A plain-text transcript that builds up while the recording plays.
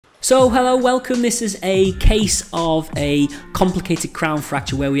So hello, welcome. This is a case of a complicated crown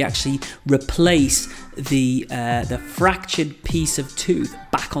fracture where we actually replace the fractured piece of tooth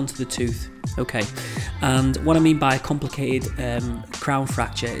back onto the tooth. Okay, and what I mean by a complicated crown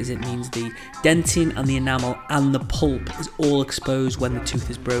fracture is it means the dentin and the enamel and the pulp is all exposed when the tooth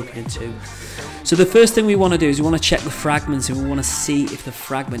is broken in two. So the first thing we want to do is we want to check the fragments, and we want to see if the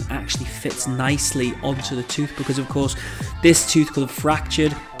fragment actually fits nicely onto the tooth, because of course this tooth could have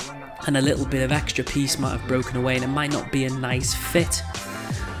fractured and a little bit of extra piece might have broken away and it might not be a nice fit.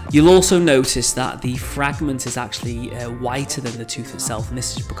 You'll also notice that the fragment is actually whiter than the tooth itself, and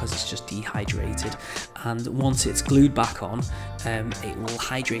this is because it's just dehydrated, and once it's glued back on it will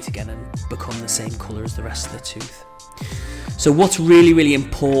hydrate again and become the same colour as the rest of the tooth. So what's really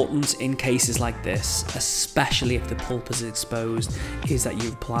important in cases like this, especially if the pulp is exposed, is that you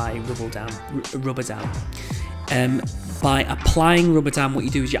apply rubber dam. By applying rubber dam, what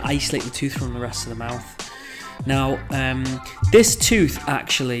you do is you isolate the tooth from the rest of the mouth. Now, this tooth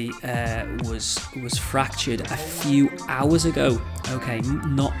actually was fractured a few hours ago, okay,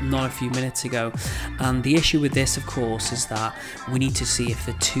 not a few minutes ago, and the issue with this, of course, is that we need to see if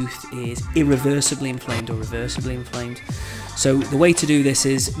the tooth is irreversibly inflamed or reversibly inflamed. So the way to do this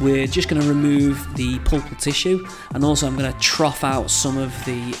is we're just going to remove the pulpal tissue, and also I'm going to trough out some of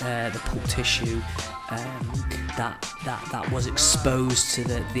the pulp tissue that was exposed to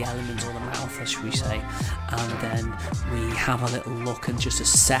the element or the mouth, as we say, and then we have a little look and just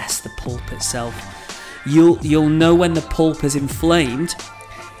assess the pulp itself. You'll know when the pulp is inflamed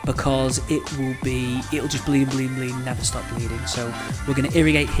because it'll just bleed, never stop bleeding. So we're going to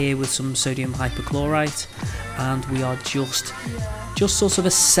irrigate here with some sodium hypochlorite, and we are just sort of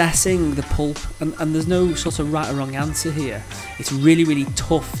assessing the pulp, and there's no sort of right or wrong answer here. It's really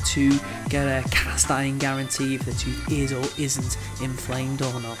tough to get a cast iron guarantee if the tooth is or isn't inflamed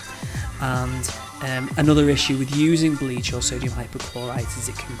or not. And another issue with using bleach or sodium hypochlorite is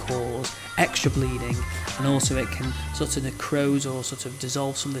it can cause extra bleeding, and also it can sort of necrose or sort of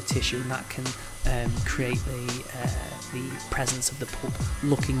dissolve some of the tissue, and that can create the presence of the pulp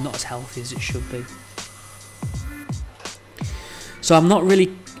looking not as healthy as it should be. So I'm not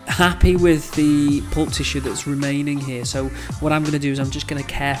really happy with the pulp tissue that's remaining here. So what I'm going to do is I'm just going to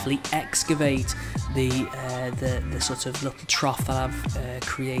carefully excavate the sort of little trough that I've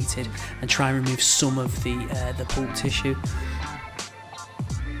created and try and remove some of the pulp tissue.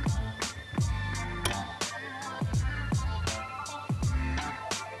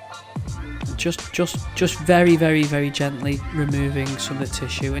 Just very gently removing some of the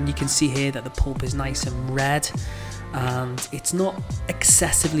tissue, and you can see here that the pulp is nice and red, and it's not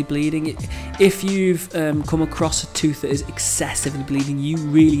excessively bleeding. If you've come across a tooth that is excessively bleeding, you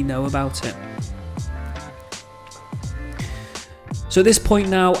really know about it. So at this point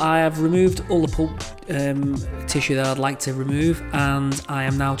now, I have removed all the pulp tissue that I'd like to remove, and I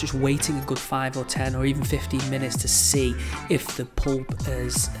am now just waiting a good 5 or 10 or even 15 minutes to see if the pulp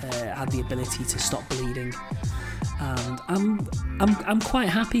has had the ability to stop bleeding. And I'm quite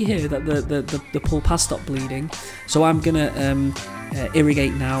happy here that the pulp has stopped bleeding. So I'm gonna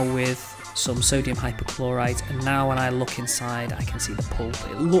irrigate now with some sodium hypochlorite, and now when I look inside I can see the pulp.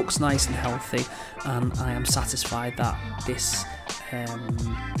 It looks nice and healthy, and I am satisfied that this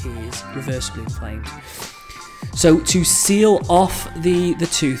is reversibly inflamed. So to seal off the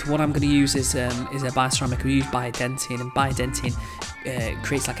tooth, what I'm going to use is a bioceramic. We use Biodentine, and Biodentine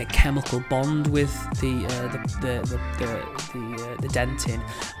creates like a chemical bond with the dentin,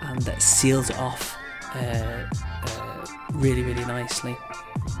 and that seals it off really nicely.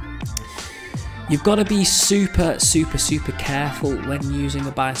 You've got to be super careful when using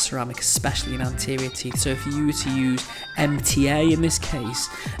a bioceramic, especially in anterior teeth. So if you were to use MTA in this case,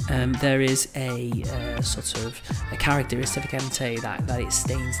 there is a sort of a characteristic of MTA that it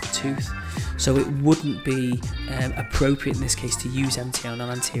stains the tooth. So it wouldn't be appropriate in this case to use MTA on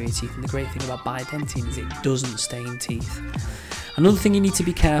anterior teeth. And the great thing about Biodentine is it doesn't stain teeth. Another thing you need to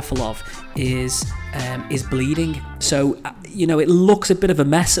be careful of is bleeding. So you know, it looks a bit of a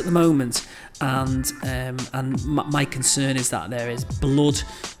mess at the moment, and my concern is that there is blood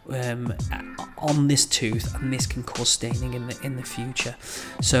on this tooth, and this can cause staining in the future.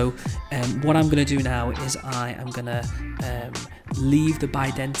 So what I'm going to do now is I am going to leave the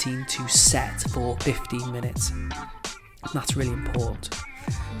Biodentine to set for 15 minutes. And that's really important.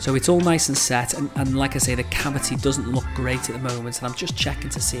 So it's all nice and set, and like I say, the cavity doesn't look great at the moment, and I'm just checking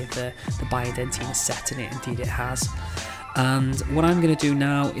to see if the Biodentine is set in it. Indeed it has. And what I'm going to do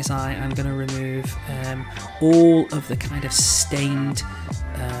now is I am going to remove all of the kind of stained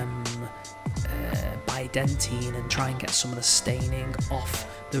Biodentine and try and get some of the staining off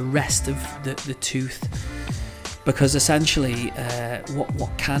the rest of the tooth, because essentially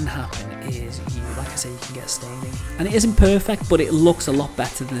what can happen is, like I say, you can get staining, and it isn't perfect, but it looks a lot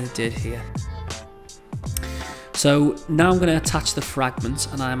better than it did here. So now I'm going to attach the fragment,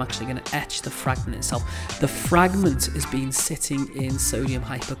 and I'm actually going to etch the fragment itself. The fragment has been sitting in sodium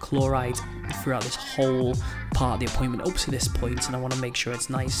hypochlorite throughout this whole part of the appointment up to this point, and I want to make sure it's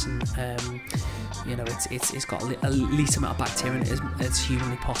nice and you know, it's got a least amount of bacteria in it as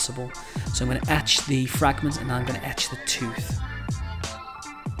humanly possible. So I'm going to etch the fragment, and I'm going to etch the tooth.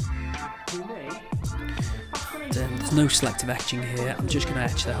 And, there's no selective etching here. I'm just going to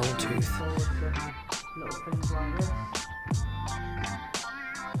etch the whole tooth.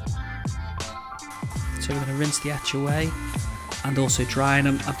 So we're going to rinse the etch away and also dry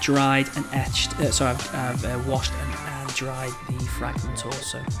them. I've dried and etched, I've washed and dried the fragment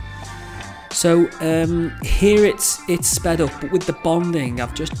also. So here it's sped up, but with the bonding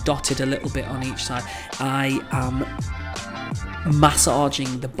I've just dotted a little bit on each side. I am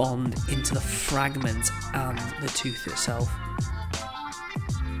massaging the bond into the fragment and the tooth itself,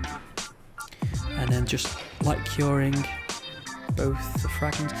 and then just like curing both the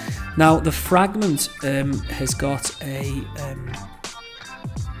fragments. Now the fragment has got a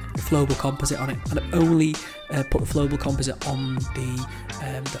flowable composite on it, and I only put the flowable composite on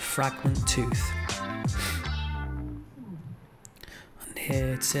the fragment tooth. And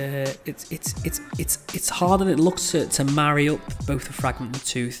here it's harder than it looks to marry up both the fragment and the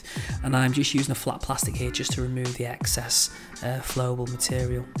tooth, and I'm just using a flat plastic here just to remove the excess flowable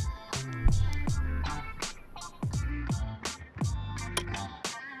material.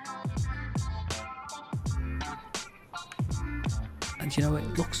 And you know,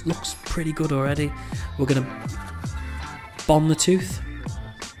 it looks pretty good already. We're going to bond the tooth,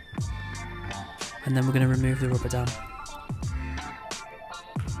 and then we're going to remove the rubber dam.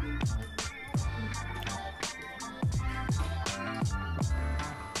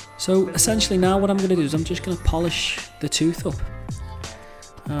 So essentially now what I'm going to do is I'm just going to polish the tooth up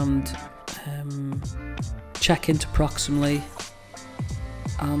and check into proximally,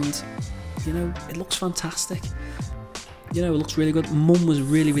 and you know, it looks fantastic. You know, it looks really good. Mum was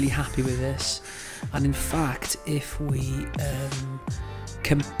really happy with this, and in fact, if we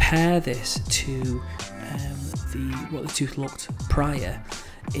compare this to what the tooth looked prior,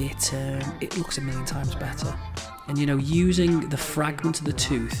 it looks a million times better. And you know, using the fragment of the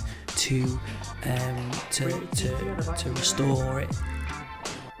tooth to restore it,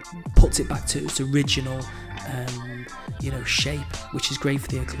 puts it back to its original you know, shape, which is great for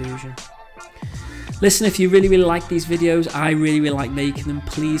the occlusion. Listen, if you really like these videos, I really like making them,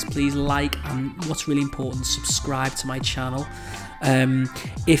 please like, and what's really important, subscribe to my channel.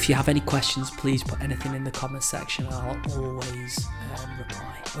 If you have any questions, please put anything in the comment section, I'll always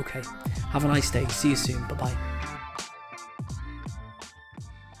reply. Okay, have a nice day, see you soon, bye bye.